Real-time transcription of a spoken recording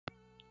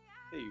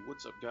Hey,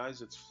 what's up,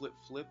 guys? It's Flip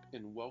Flip,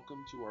 and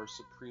welcome to our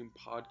Supreme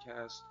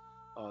podcast.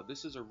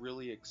 This is a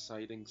really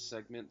exciting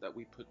segment that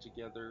we put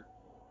together,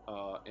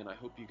 and I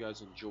hope you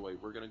guys enjoy.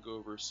 We're going to go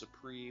over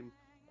Supreme,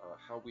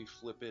 how we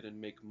flip it and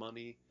make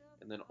money,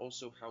 and then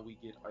also how we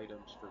get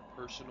items for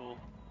personal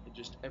and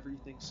just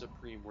everything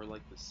Supreme. We're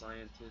like the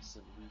scientists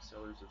and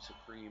resellers of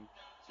Supreme,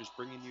 just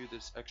bringing you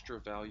this extra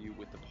value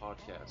with the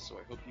podcast. So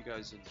I hope you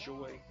guys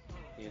enjoy,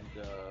 and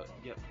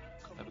yep,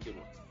 have a good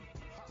one.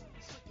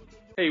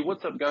 Hey,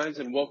 what's up, guys,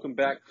 and welcome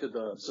back to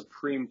the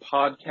Supreme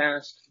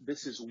Podcast.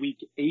 This is week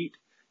 8,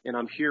 and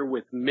I'm here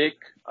with Mick,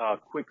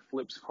 Quick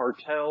Flips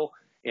Cartel,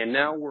 and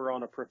now we're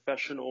on a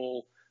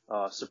professional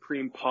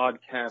Supreme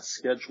Podcast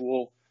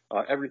schedule.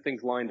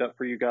 Everything's lined up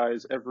for you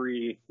guys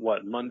every,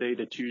 Monday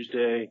to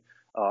Tuesday,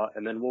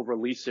 and then we'll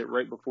release it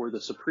right before the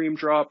Supreme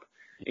drop.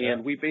 Yeah.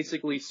 And we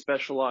basically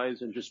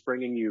specialize in just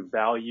bringing you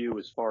value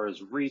as far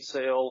as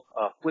resale,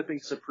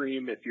 flipping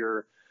Supreme if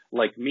you're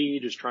like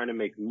me, just trying to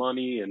make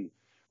money and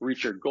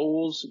reach your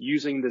goals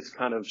using this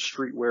kind of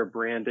streetwear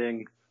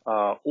branding,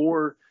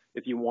 or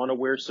if you want to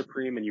wear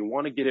Supreme and you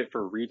want to get it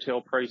for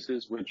retail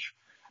prices, which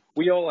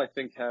we all, I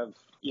think, have,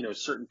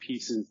 certain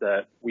pieces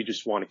that we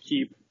just want to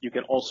keep. You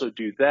can also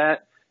do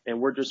that. And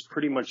we're just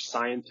pretty much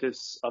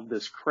scientists of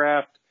this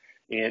craft.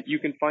 And you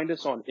can find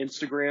us on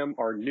Instagram.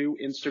 Our new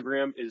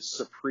Instagram is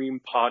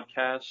Supreme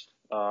Podcast.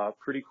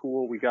 Pretty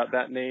cool. We got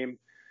that name.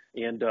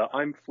 And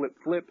I'm Flip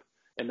Flip.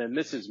 And then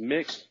this is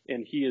Mick,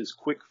 and he is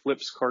Quick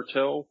Flips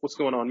Cartel. What's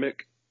going on,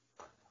 Mick?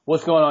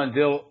 What's going on,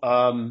 Dill?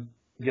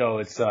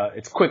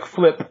 It's Quick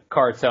Flip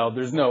Cartel.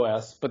 There's no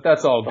S, but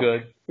that's all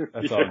good.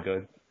 That's all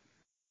good.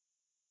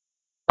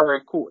 All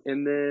right, cool.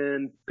 And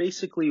then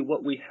basically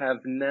what we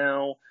have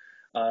now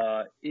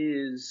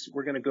is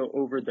we're going to go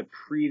over the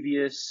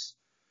previous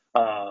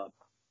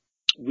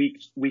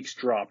week's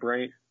drop,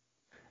 right?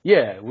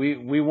 Yeah,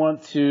 we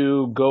want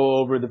to go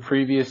over the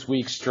previous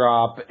week's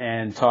drop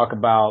and talk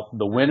about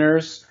the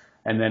winners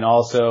and then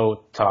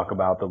also talk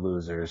about the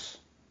losers.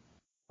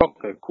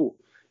 Okay, cool.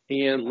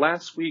 And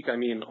last week,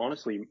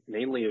 honestly,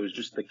 mainly it was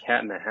just the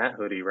Cat in the Hat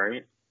hoodie,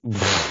 right?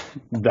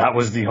 That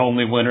was the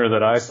only winner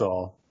that I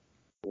saw.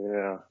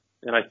 Yeah.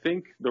 And I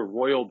think the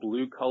royal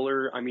blue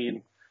color,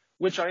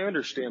 which I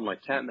understand,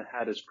 like Cat in the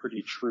Hat is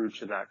pretty true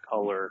to that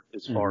color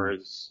as far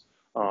as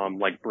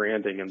like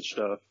branding and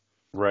stuff.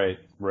 Right.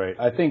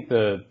 I think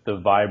the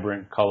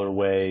vibrant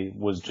colorway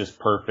was just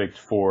perfect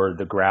for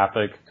the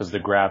graphic because the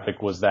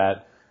graphic was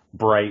that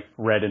bright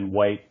red and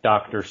white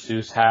Dr.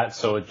 Seuss hat.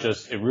 So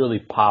it really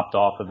popped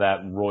off of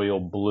that royal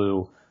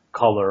blue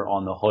color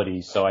on the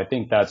hoodie. So I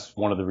think that's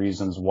one of the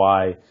reasons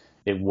why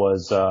it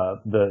was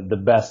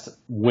the best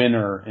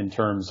winner in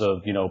terms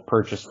of,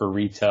 purchase for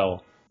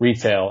retail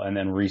and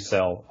then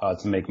resell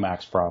to make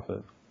max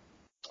profit.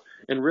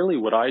 And really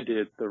what I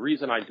did, the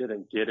reason I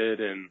didn't get it,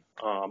 and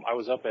I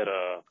was up at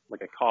a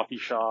coffee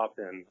shop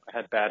and I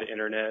had bad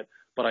internet,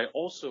 but I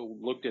also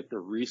looked at the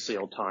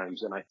resale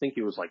times and I think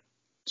it was like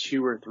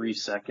 2 or 3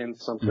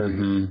 seconds,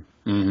 something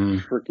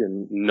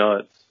freaking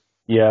nuts.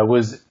 Yeah, it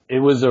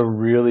was a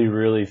really,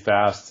 really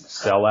fast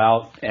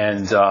sellout.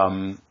 And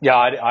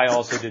I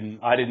also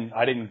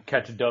didn't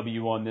catch a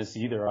W on this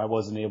either. I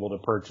wasn't able to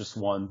purchase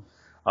one.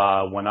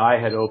 When I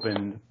had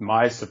opened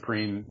my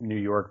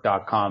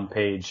SupremeNewYork.com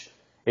page,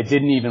 it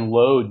didn't even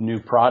load new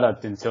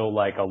product until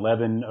like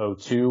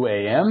 11:02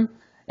 a.m.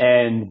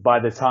 And by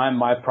the time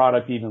my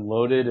product even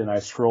loaded and I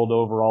scrolled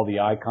over all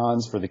the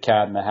icons for the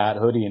Cat in the Hat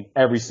hoodie, and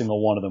every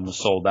single one of them was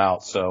sold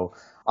out. So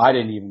I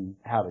didn't even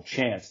have a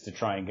chance to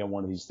try and get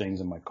one of these things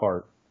in my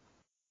cart.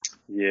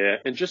 Yeah,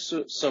 and just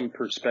some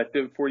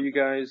perspective for you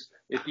guys,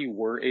 if you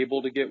were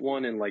able to get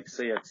one in like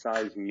say a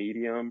size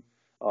medium,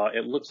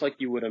 it looks like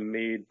you would have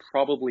made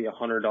probably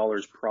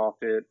 $100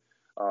 profit.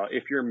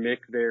 If you're Mick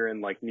there in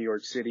like New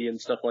York City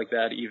and stuff like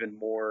that, even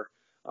more.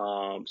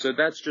 So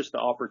that's just the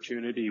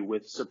opportunity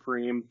with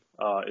Supreme,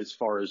 as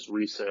far as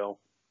resale.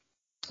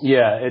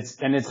 Yeah,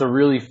 it's a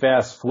really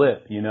fast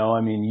flip,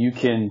 you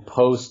can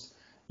post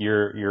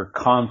your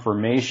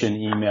confirmation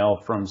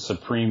email from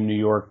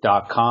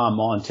SupremeNewYork.com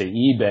onto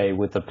eBay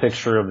with a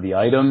picture of the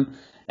item,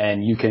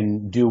 and you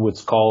can do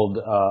what's called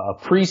a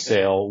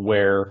pre-sale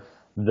where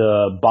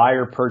the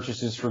buyer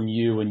purchases from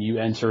you and you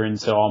enter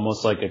into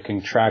almost like a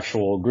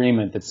contractual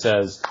agreement that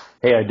says,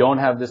 hey, I don't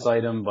have this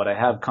item, but I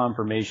have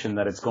confirmation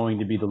that it's going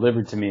to be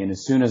delivered to me. And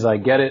as soon as I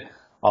get it,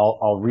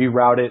 I'll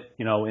reroute it,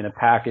 in a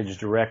package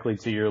directly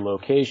to your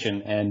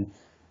location. And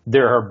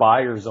there are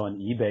buyers on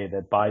eBay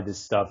that buy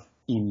this stuff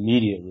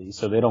immediately.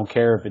 So they don't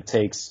care if it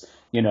takes,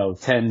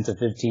 10 to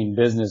 15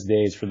 business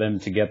days for them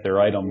to get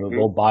their item.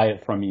 They'll buy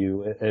it from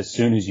you as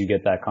soon as you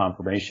get that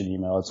confirmation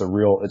email. It's a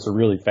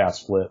really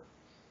fast flip.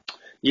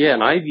 Yeah,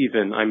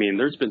 and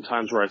there's been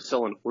times where I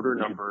sell an order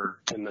number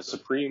and the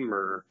Supreme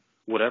or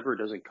whatever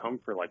doesn't come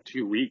for like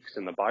 2 weeks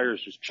and the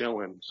buyer's just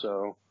chilling.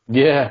 So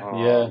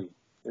yeah,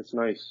 it's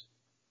nice.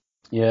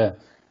 Yeah.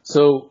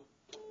 So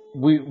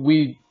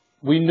we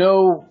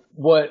know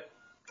what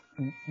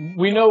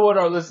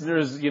our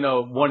listeners,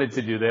 wanted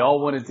to do. They all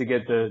wanted to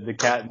get the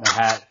Cat in the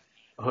Hat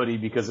hoodie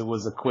because it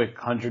was a quick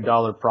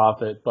 $100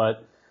 profit,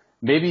 but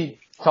maybe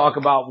talk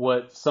about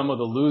what some of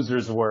the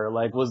losers were.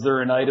 Like, was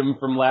there an item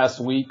from last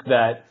week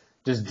that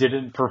just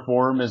didn't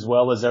perform as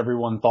well as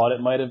everyone thought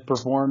it might have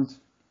performed?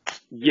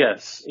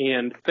 Yes,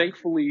 and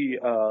thankfully,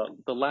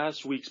 the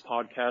last week's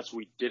podcast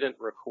we didn't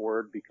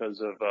record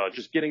because of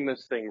just getting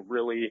this thing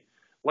really,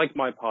 like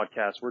my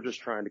podcast, we're just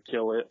trying to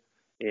kill it.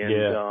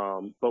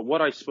 And but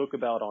what I spoke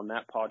about on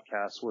that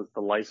podcast was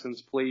the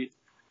license plate,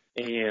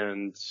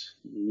 and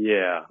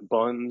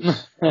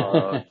Buns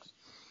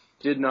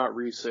did not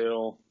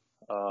resale.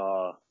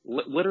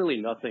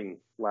 Literally nothing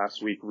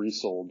last week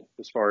resold,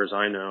 as far as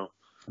I know.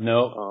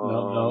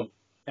 No.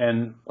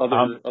 And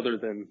other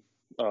than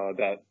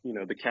that,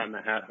 the Cat in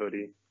the Hat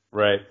hoodie.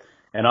 Right.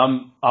 And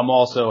I'm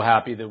also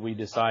happy that we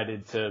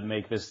decided to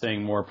make this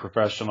thing more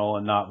professional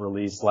and not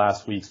release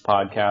last week's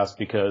podcast,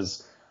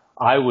 because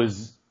I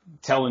was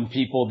telling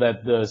people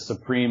that the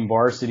Supreme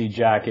Varsity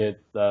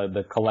jacket,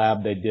 the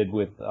collab they did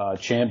with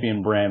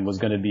Champion brand, was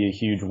going to be a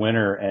huge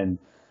winner, and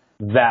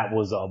that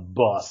was a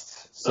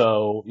bust.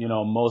 So,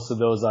 most of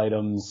those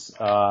items,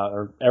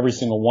 or every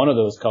single one of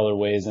those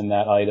colorways in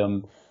that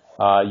item,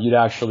 you'd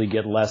actually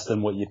get less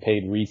than what you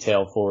paid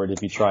retail for it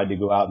if you tried to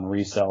go out and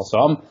resell.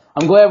 So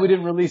I'm glad we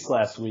didn't release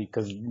last week,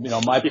 because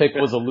my pick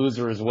was a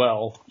loser as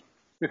well.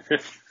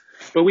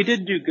 But we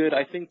did do good.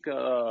 I think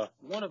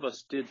one of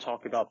us did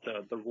talk about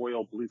the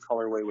royal blue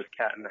colorway with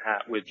Cat in the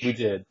Hat, which we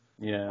did.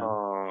 Yeah.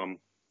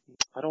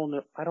 I don't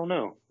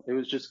know. It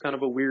was just kind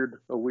of a weird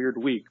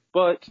week.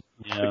 But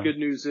the good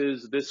news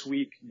is this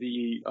week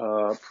the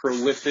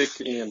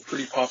prolific and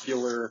pretty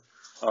popular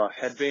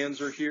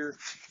headbands are here.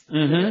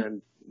 Mm-hmm.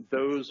 And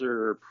those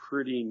are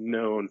pretty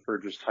known for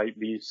just hype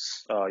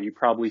beasts. You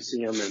probably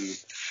see them in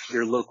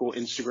your local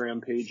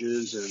Instagram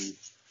pages and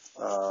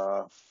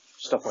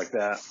stuff like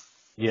that.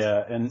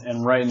 Yeah,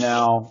 and right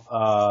now,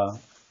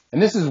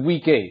 and this is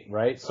week 8,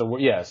 right? So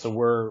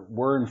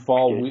we're in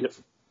fall week.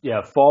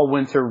 Yeah, fall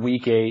winter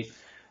week 8.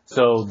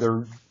 So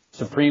the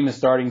Supreme is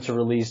starting to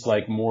release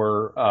like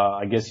more,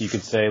 I guess you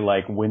could say,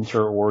 like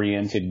winter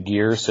oriented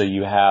gear. So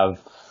you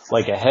have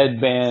like a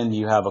headband,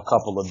 you have a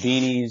couple of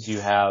beanies, you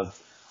have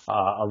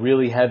a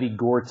really heavy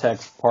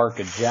Gore-Tex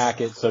parka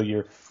jacket. So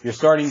you're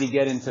starting to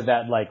get into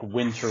that like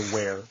winter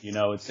wear.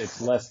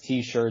 It's less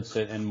t-shirts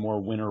and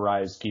more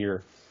winterized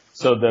gear.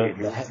 So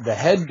the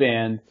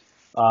headband,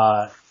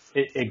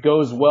 it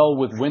goes well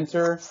with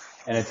winter,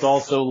 and it's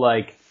also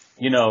like,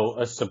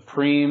 a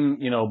Supreme,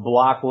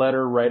 block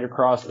letter right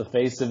across the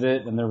face of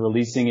it, and they're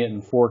releasing it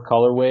in 4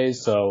 colorways.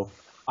 So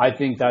I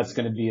think that's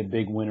going to be a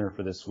big winner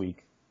for this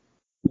week.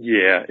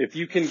 Yeah, if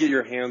you can get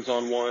your hands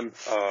on one,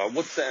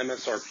 what's the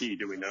MSRP?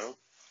 Do we know?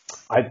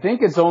 I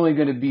think it's only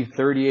going to be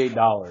 $38.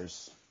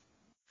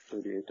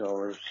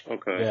 $38.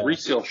 Okay. Yeah.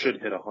 Resale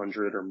should hit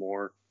 100 or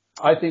more.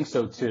 I think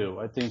so too.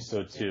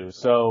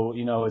 So,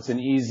 it's an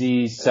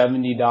easy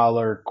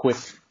 $70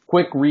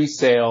 quick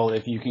resale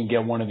if you can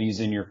get one of these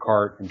in your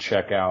cart and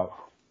check out.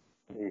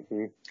 Mm-hmm.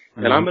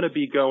 Mm-hmm. And I'm going to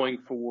be going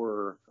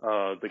for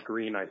the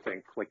green, I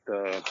think. Like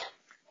let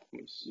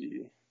me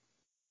see.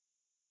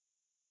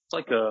 It's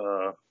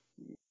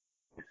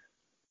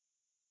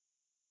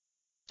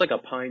like a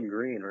pine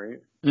green, right?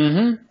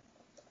 Mm-hmm.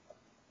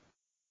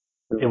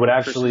 It would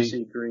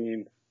actually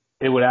green.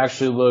 It would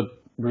actually look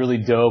really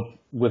dope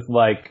with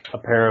like a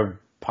pair of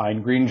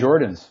pine green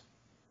Jordans.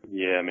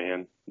 Yeah,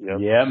 man. Yep.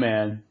 Yeah,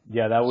 man.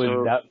 Yeah, that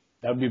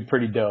would be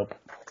pretty dope.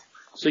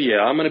 So yeah,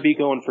 I'm going to be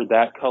going for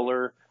that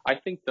color. I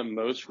think the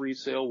most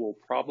resale will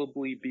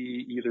probably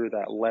be either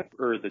that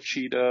or the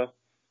cheetah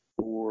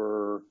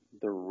or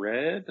the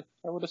red,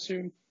 I would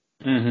assume.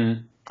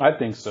 Mm-hmm. I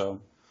think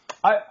so.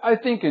 I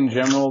think in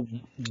general,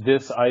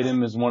 this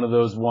item is one of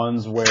those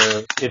ones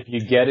where if you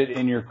get it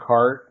in your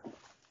cart,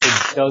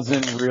 it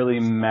doesn't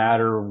really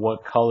matter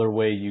what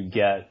colorway you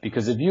get.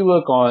 Because if you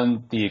look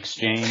on the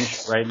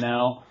exchange right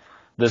now,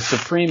 the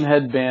Supreme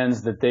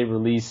headbands that they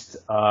released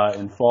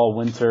in fall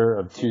winter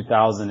of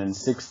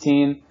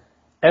 2016,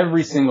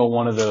 every single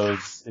one of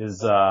those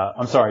is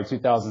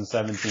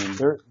 2017.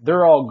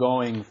 They're all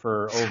going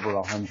for over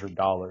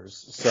 $100.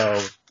 So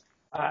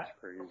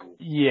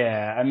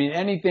yeah, I mean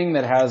anything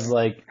that has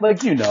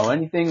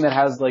anything that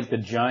has like the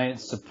giant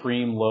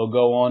Supreme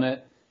logo on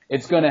it,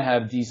 it's going to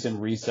have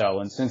decent resale.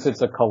 And since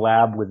it's a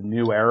collab with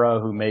New Era,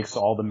 who makes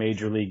all the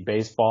Major League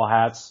Baseball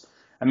hats,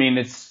 I mean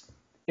it's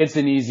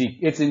an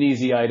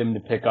easy item to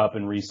pick up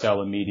and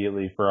resell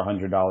immediately for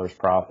 $100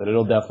 profit.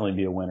 It'll definitely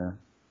be a winner.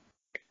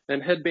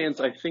 And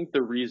headbands, I think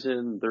the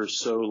reason they're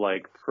so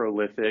like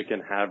prolific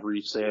and have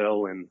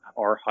resale and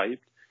are hyped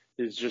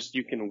is just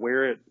you can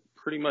wear it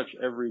pretty much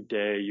every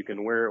day. You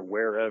can wear it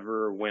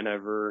wherever,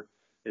 whenever.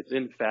 It's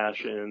in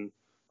fashion.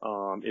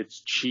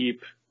 It's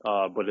cheap,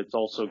 but it's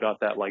also got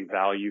that like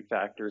value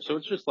factor. So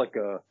it's just like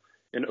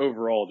an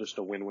overall just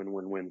a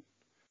win-win-win-win.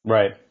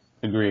 Right.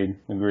 Agreed.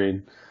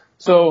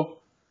 So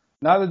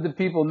now that the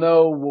people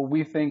know what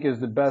we think is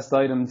the best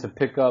item to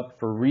pick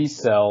up for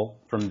resale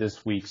from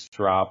this week's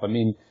drop, I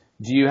mean,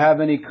 do you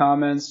have any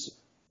comments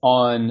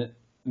on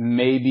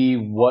maybe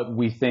what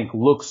we think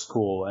looks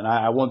cool. And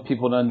I want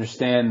people to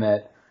understand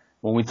that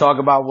when we talk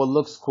about what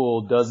looks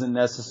cool doesn't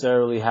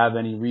necessarily have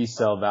any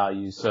resale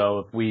value. So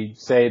if we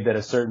say that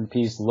a certain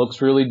piece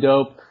looks really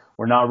dope,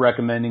 we're not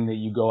recommending that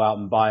you go out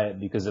and buy it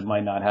because it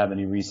might not have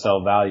any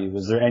resale value.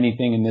 Is there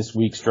anything in this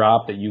week's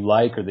drop that you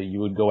like or that you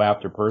would go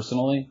after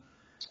personally?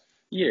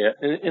 Yeah,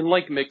 and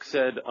like Mick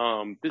said,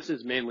 this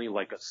is mainly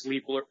like a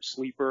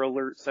sleeper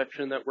alert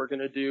section that we're going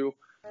to do,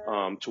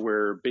 to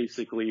where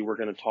basically we're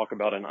going to talk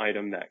about an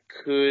item that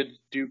could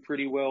do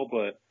pretty well,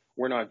 but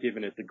we're not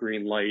giving it the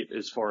green light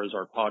as far as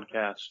our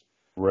podcast.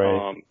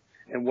 Right.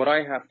 And what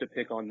I have to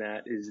pick on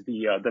that is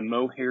the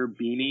mohair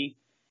beanie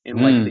in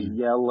like the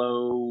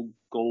yellow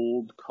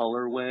gold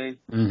colorway.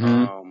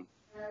 Mm-hmm.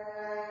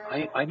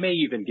 I may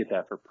even get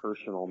that for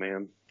personal,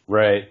 man.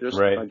 Right.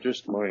 I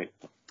just might.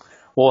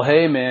 Well,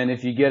 hey, man,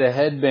 if you get a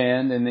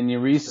headband and then you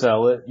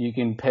resell it, you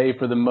can pay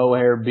for the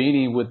mohair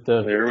beanie with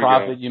the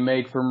profit you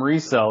make from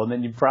resell, and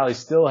then you probably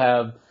still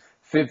have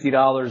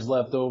 $50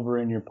 left over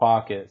in your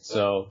pocket.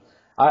 So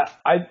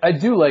I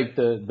do like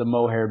the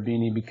mohair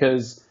beanie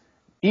because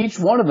each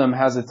one of them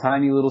has a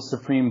tiny little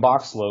Supreme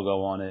box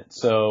logo on it.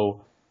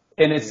 So,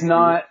 and it's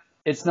not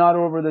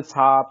over the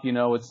top, you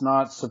know, it's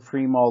not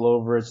Supreme all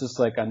over. It's just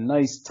like a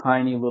nice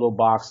tiny little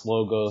box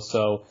logo.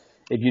 So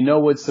if you know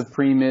what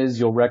Supreme is,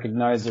 you'll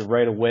recognize it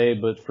right away.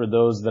 But for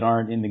those that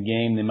aren't in the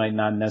game, they might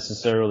not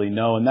necessarily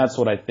know. And that's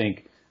what I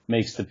think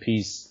makes the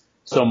piece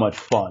so much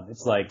fun.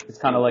 It's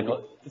kind of like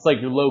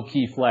you're low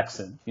key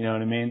flexing. You know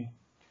what I mean?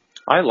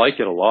 I like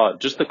it a lot.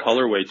 Just the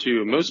colorway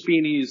too. Most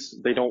beanies,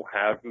 they don't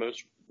have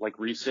most like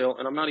resale.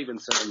 And I'm not even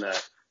saying that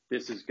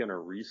this is going to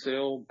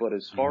resale, but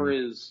as far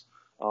as,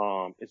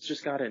 it's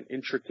just got an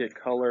intricate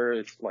color.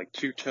 It's like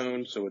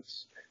two-tone. So it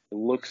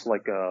looks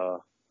like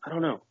I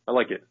don't know. I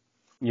like it.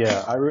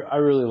 Yeah, I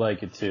really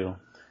like it too.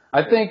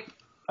 I think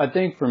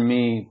for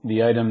me,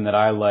 the item that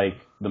I like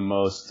the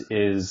most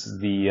is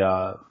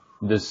the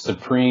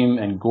Supreme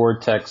and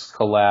Gore-Tex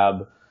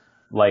collab,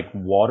 like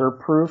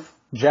waterproof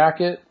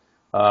jacket.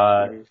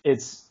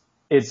 It's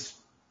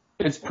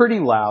pretty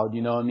loud,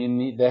 you know. I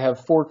mean, they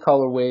have 4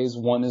 colorways.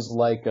 One is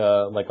like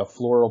a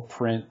floral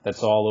print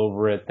that's all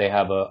over it. They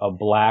have a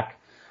black,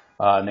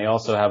 and they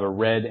also have a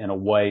red and a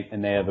white,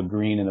 and they have a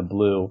green and a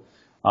blue.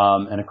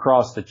 And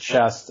across the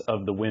chest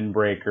of the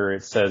windbreaker,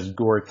 it says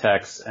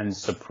Gore-Tex and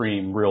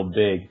Supreme real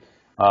big.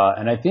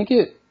 And I think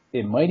it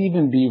might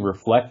even be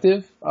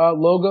reflective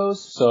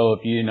logos. So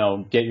if you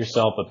get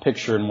yourself a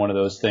picture in one of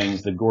those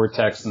things, the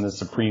Gore-Tex and the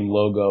Supreme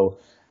logo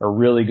are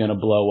really going to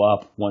blow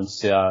up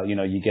once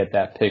you get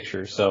that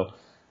picture. So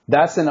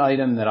that's an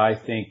item that I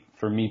think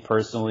for me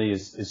personally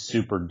is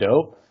super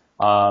dope.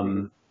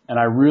 And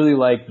I really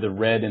like the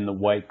red and the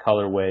white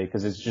colorway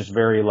because it's just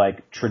very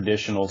like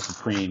traditional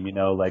Supreme,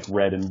 like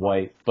red and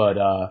white. But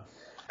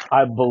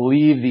I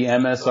believe the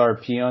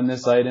MSRP on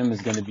this item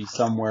is going to be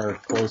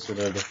somewhere closer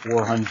to the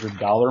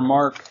 $400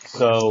 mark.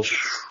 So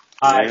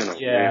I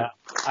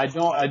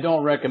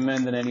don't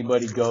recommend that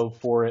anybody go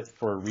for it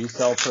for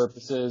resale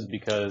purposes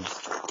because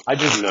I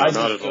just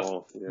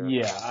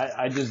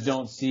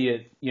don't see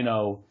it,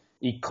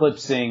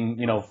 eclipsing,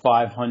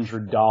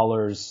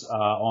 $500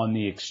 on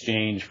the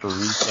exchange for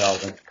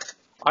resale.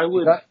 I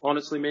would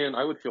honestly, man,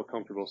 I would feel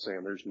comfortable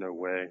saying there's no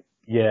way.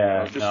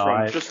 Yeah,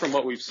 just from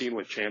what we've seen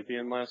with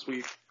Champion last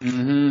week.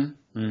 Yeah,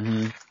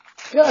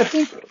 I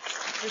think.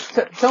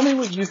 Tell me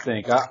what you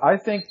think. I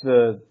think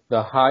the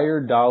higher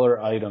dollar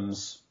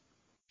items,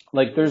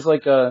 like there's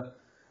like a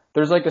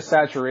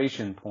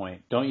saturation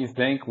point, don't you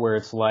think? Where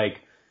it's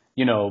like,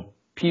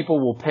 people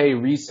will pay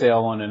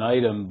resale on an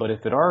item, but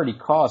if it already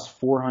costs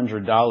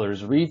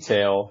 $400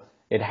 retail,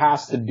 it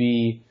has to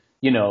be,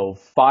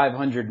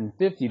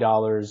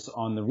 $550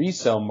 on the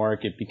resale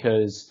market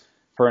because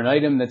for an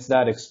item that's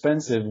that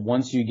expensive,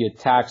 once you get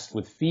taxed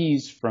with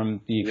fees from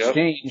the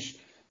exchange,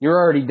 you're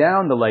already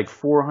down to like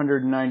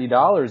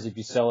 $490 if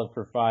you sell it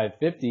for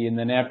 $550, and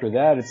then after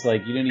that, it's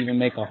like you didn't even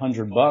make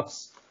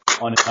 $100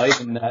 on an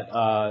item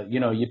that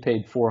you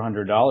paid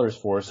 $400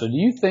 for. So do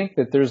you think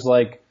that there's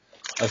like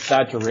a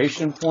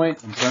saturation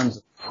point in terms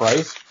of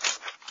price?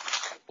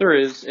 There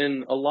is,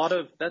 and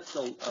that's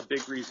a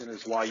big reason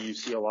is why you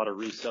see a lot of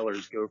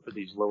resellers go for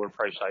these lower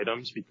priced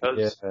items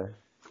because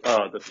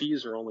the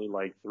fees are only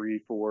like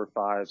 $3, $4, $5,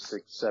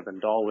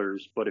 $6,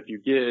 $7. But if you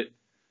get,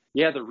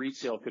 the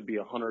resale could be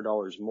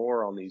 $100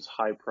 more on these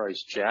high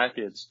priced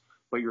jackets,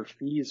 but your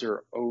fees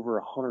are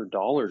over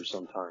 $100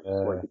 sometimes.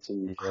 Like it's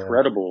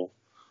incredible.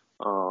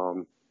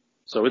 So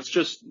it's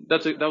just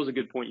that was a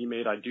good point you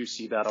made. I do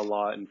see that a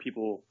lot, and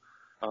people.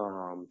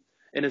 And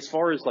as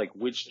far as like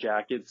which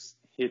jackets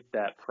hit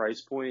that price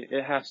point,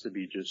 it has to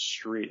be just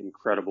straight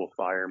incredible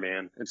fire,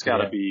 man. It's got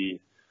to be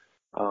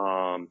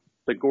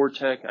the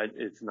Gore-Tex.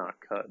 It's not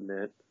cutting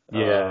it.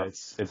 Yeah,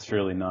 it's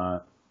really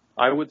not.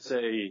 I would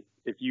say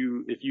if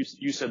you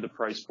said the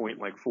price point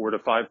like $400 to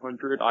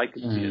 $500, I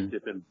could see it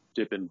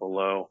dipping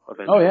below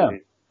eventually. Oh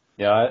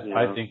yeah,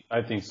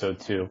 I think so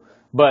too.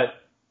 But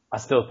I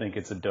still think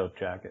it's a dope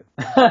jacket.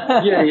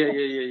 Yeah,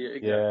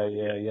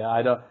 exactly. Yeah.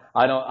 I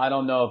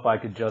don't know if I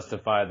could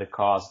justify the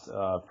cost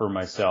for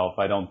myself.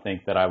 I don't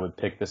think that I would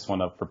pick this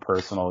one up for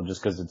personal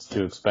just because it's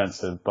too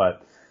expensive.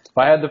 But if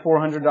I had the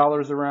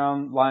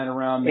 $400 lying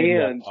around, maybe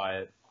I'd buy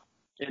it.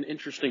 An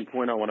interesting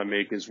point I want to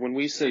make is when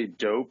we say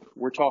dope,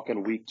 we're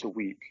talking week to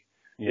week.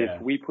 Yeah.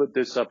 If we put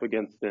this up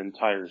against the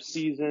entire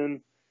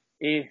season,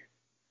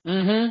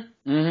 No,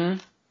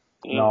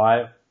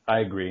 I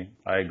agree.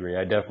 I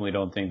definitely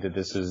don't think that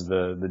this is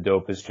the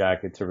dopest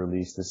jacket to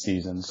release this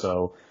season.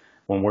 So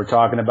when we're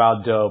talking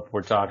about dope,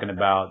 we're talking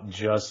about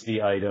just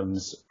the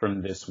items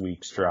from this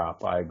week's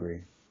drop. I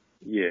agree.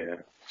 Yeah.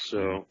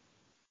 So,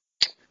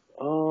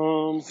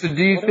 so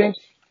do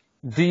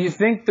you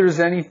think there's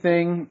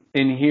anything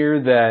in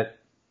here that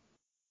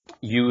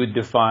you would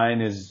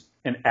define as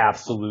an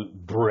absolute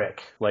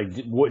brick?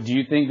 Like, what do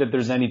you think that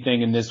there's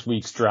anything in this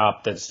week's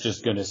drop that's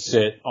just going to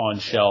sit on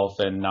shelf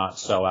and not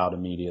sell out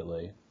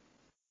immediately?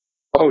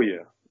 Oh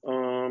yeah.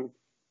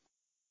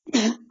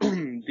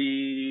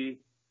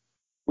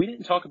 We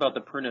didn't talk about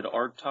the printed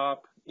art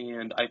top,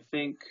 and I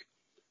think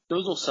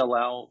those will sell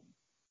out.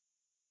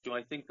 Do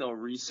I think they'll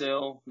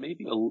resell?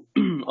 Maybe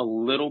a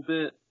little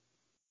bit.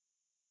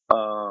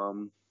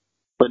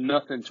 But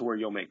nothing to where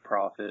you'll make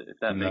profit, if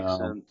that makes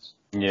sense.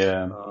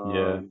 Yeah.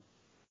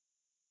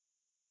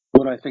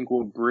 What I think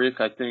will brick,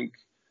 I think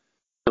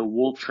the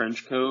wool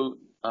trench coat,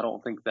 I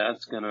don't think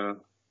that's gonna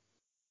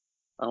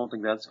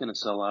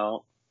sell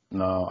out.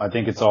 No, I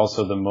think it's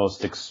also the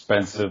most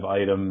expensive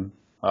item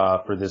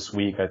for this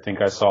week. I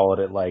think I saw it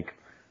at like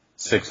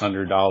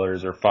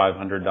 $600 or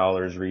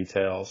 $500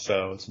 retail,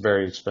 so it's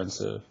very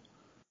expensive.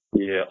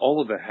 Yeah,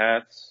 all of the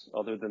hats,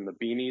 other than the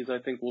beanies, I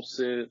think will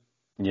sit.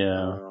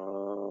 Yeah.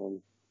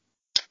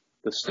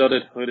 The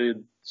studded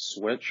hooded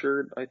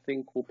sweatshirt, I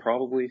think, will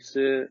probably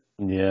sit.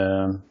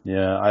 Yeah.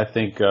 I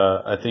think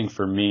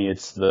for me,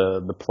 it's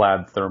the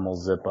plaid thermal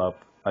zip up.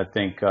 I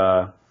think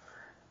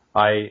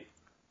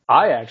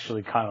I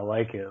actually kind of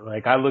like it.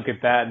 Like, I look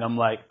at that and I'm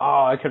like,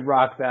 oh, I could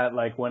rock that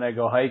like when I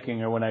go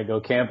hiking or when I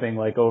go camping,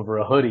 like over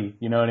a hoodie.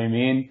 You know what I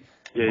mean?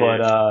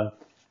 Yeah.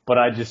 But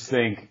I just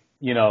think,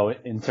 you know,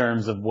 in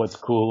terms of what's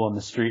cool on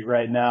the street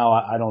right now,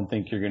 I don't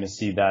think you're going to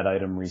see that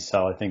item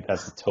resell. I think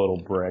that's a total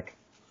brick.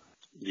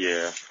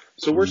 Yeah.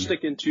 So we're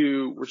sticking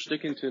to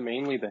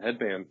mainly the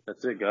headband.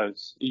 That's it,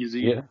 guys.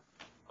 Easy. Yeah.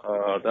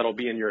 That'll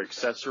be in your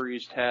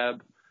accessories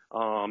tab.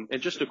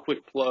 And just a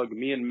quick plug,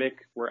 me and Mick,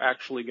 we're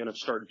actually going to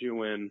start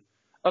doing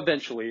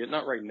eventually,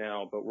 not right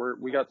now, but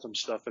we got some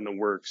stuff in the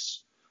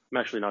works.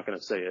 I'm actually not going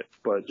to say it,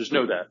 but just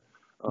know that,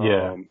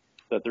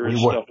 that there is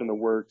stuff in the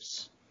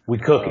works. We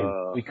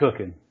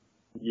cooking.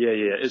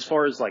 Yeah. As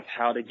far as like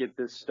how to get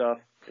this stuff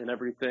and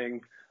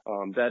everything,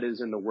 that is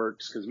in the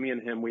works, because me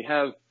and him, we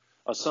have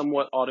a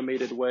somewhat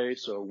automated way.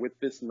 So with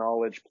this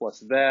knowledge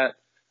plus that,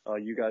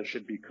 you guys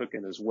should be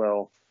cooking as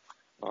well.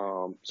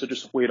 So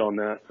just wait on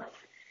that.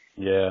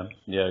 Yeah.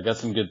 Got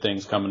some good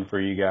things coming for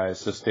you guys.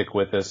 So stick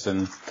with us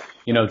and,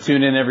 you know,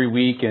 tune in every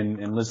week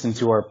and listen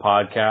to our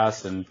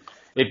podcast. And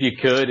if you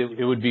could,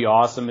 it would be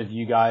awesome if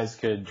you guys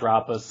could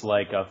drop us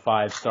like a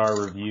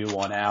 5-star review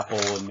on Apple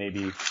and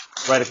maybe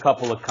write a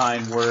couple of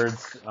kind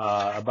words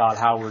about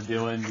how we're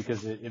doing,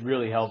 because it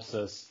really helps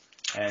us.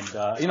 And,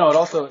 you know,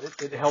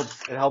 it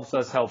helps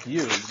us help you.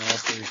 You know,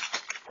 if there's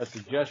a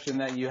suggestion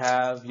that you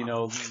have, you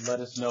know, let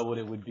us know what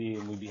it would be,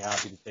 and we'd be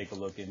happy to take a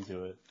look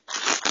into it.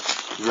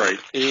 Right.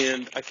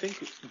 And I think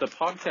the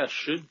podcast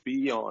should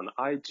be on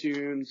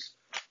iTunes.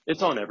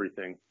 It's on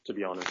everything, to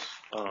be honest.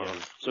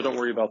 So don't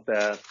worry about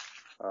that.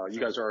 You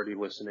guys are already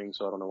listening,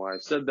 so I don't know why I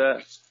said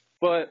that.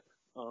 But,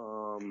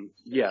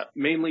 yeah,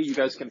 mainly you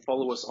guys can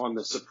follow us on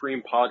the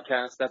Supreme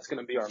Podcast. That's going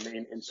to be our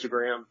main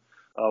Instagram,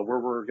 where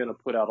we're going to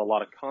put out a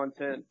lot of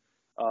content.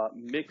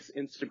 Mick's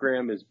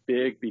Instagram is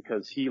big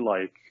because he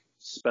like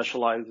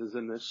specializes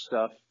in this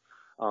stuff.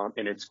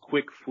 And it's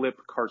Quick Flip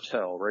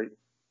Cartel, right?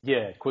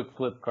 Yeah, Quick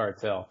Flip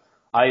Cartel.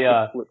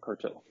 Quick Flip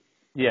Cartel.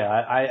 Yeah,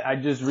 I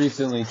just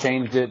recently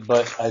changed it,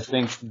 but I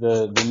think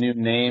the new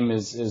name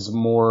is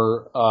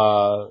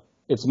more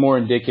it's more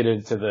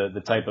indicative to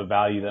the type of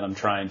value that I'm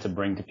trying to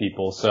bring to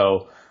people.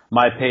 So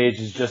my page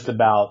is just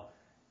about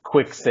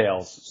quick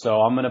sales.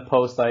 So I'm going to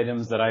post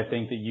items that I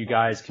think that you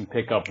guys can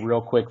pick up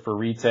real quick for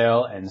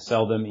retail and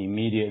sell them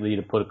immediately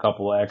to put a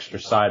couple extra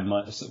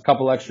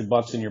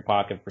bucks in your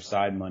pocket for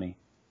side money.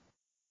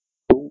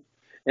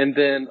 And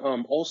then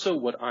also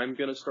what I'm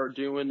going to start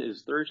doing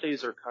is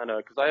Thursdays are kind of,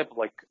 because I have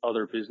like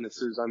other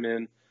businesses I'm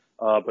in,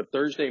 but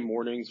Thursday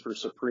mornings for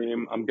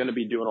Supreme, I'm going to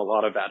be doing a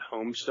lot of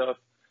at-home stuff.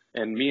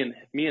 And me and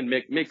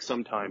Mick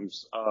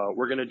sometimes,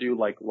 we're going to do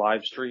like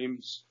live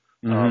streams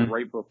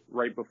right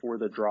before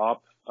the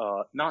drop.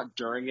 Not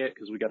during it,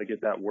 because we got to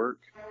get that work,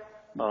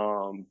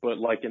 but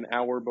like an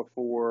hour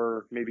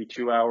before, maybe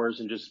 2 hours,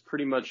 and just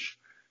pretty much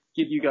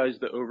give you guys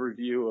the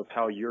overview of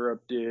how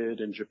Europe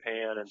did and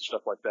Japan and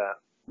stuff like that.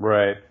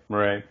 Right.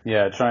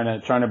 Yeah,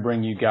 trying to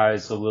bring you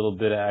guys a little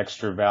bit of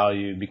extra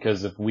value,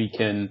 because if we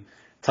can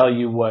tell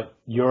you what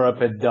Europe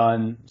had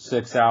done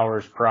 6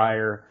 hours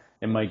prior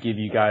it might give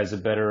you guys a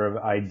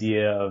better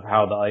idea of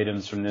how the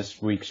items from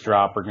this week's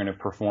drop are going to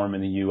perform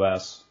in the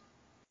U.S.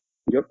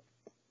 Yep.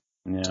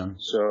 Yeah.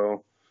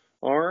 So,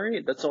 all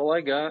right, that's all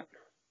I got.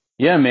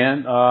 Yeah,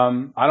 man.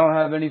 I don't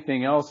have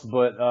anything else,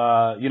 but,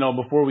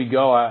 before we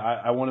go,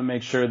 I want to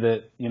make sure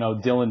that,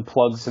 Dylan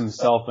plugs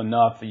himself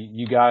enough.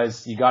 You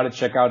guys, you got to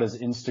check out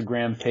his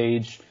Instagram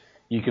page.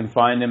 You can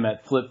find him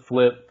at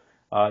FlipFlip.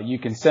 You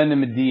can send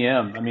him a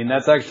DM. I mean,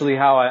 that's actually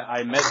how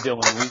I met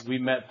Dylan. We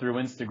met through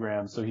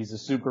Instagram. So he's a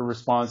super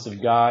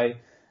responsive guy.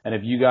 And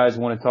if you guys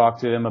want to talk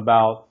to him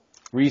about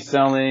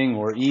reselling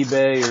or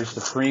eBay or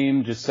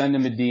Supreme, just send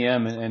him a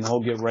DM and he'll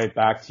get right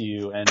back to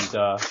you. And,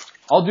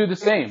 I'll do the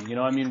same.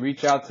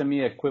 Reach out to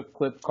me at Quip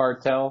Clip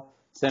Cartel,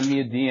 send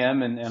me a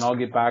DM and I'll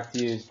get back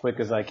to you as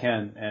quick as I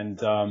can.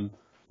 And,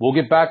 we'll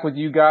get back with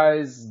you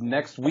guys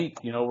next week.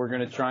 We're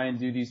going to try and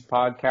do these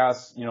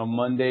podcasts,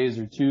 Mondays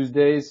or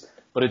Tuesdays,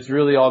 but it's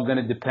really all going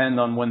to depend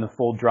on when the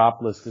full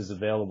drop list is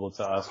available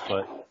to us.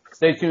 But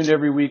stay tuned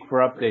every week for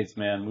updates,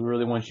 man. We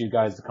really want you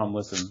guys to come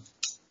listen.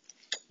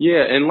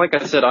 Yeah. And like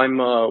I said,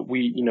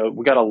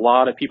 we got a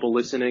lot of people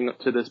listening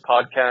to this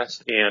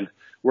podcast, and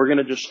we're going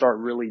to just start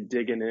really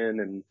digging in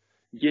and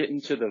get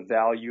into the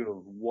value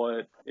of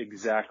what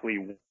exactly,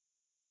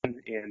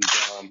 and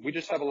we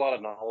just have a lot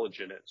of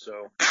knowledge in it. So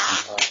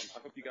I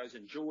hope you guys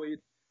enjoyed,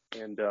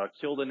 and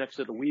kill the next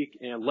of the week,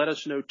 and let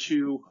us know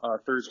too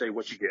Thursday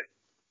what you get.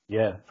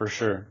 Yeah, for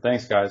sure.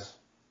 Thanks, guys.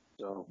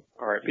 So,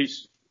 all right,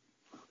 peace.